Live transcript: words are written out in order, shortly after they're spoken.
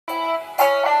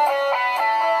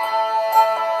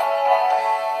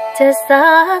จะสั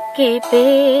กกี่ปี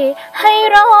ให้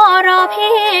รอ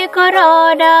พี่ก็รอ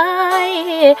ได้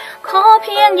ขอเ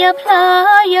พียงอย่าเพลอ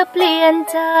อย่าเปลี่ยน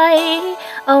ใจ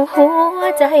เอาหัว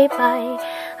ใจไป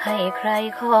ให้ใคร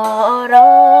ขอ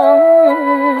ร้อง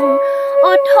อ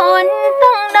ดทน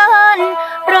ตั้งนาน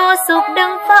รอสุขดั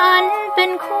งฝันเป็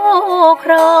นคู่ค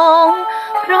รอง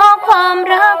เพราะความ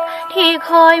รักที่ค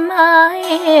อยหมาย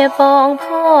ปอง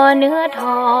พ่อเนื้อท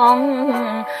อง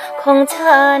ของ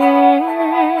ฉัน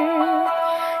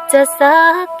จะสั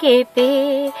กกี่ปี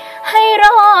ให้ร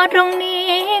อตรง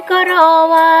นี้ก็รอ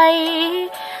ไว้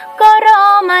ก็รอ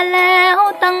มาแล้ว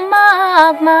ตั้งมา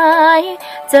กมาย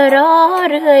จะรอ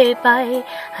เรื่อยไป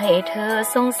ให้เธอ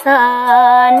สงสา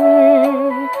ร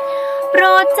โปร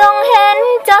ดจงเห็น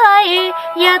ใจ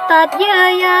อย่าตัดเยื่อ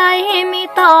ใยมี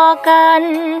ต่อกัน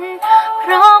เพ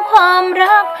ราะความ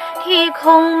รักที่ค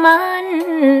งมัน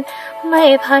ไม่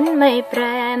พันไม่แปร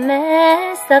แม้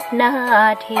สักนา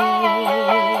ที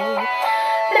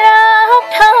รัก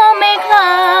เธอไม่คล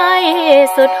าย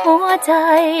สุดหัวใจ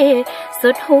สุ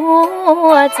ดหั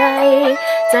วใจ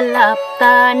จะหลับต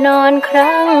านอนค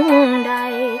รั้งใด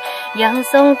ยัง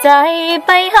ทรงใจไ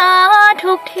ปหา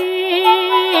ทุกที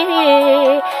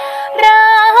รั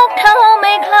กเธอไ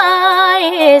ม่คลาย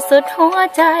สุดหัว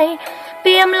ใจเ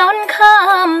ปี่ยมล้นข้า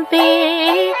มปี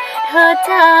เธอ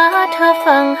จ้าเธอ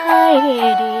ฟังให้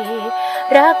ดี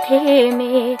รักที่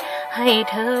มีให้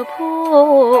เธอผู้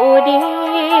เดี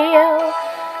ยว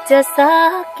จะสั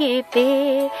กกี่ปี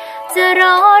จะร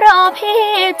อพี่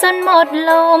จนหมด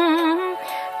ลม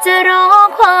จะรอ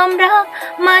ความรัก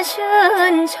มาชื่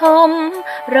นชม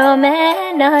รอแม้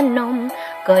นานนม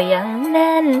ก็ยังแ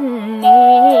น่นเหนี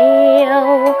ยว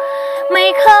ไม่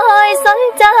เคยสน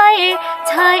ใจ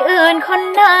ชายอื่นคน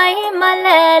ไหนมาแล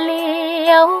เลี้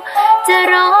ยวจะ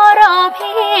รอ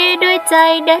พี่ด้วยใจ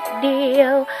เด็ดเดีย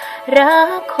วรั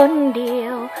กคนเดีย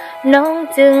วน้อง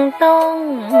จึงต้อง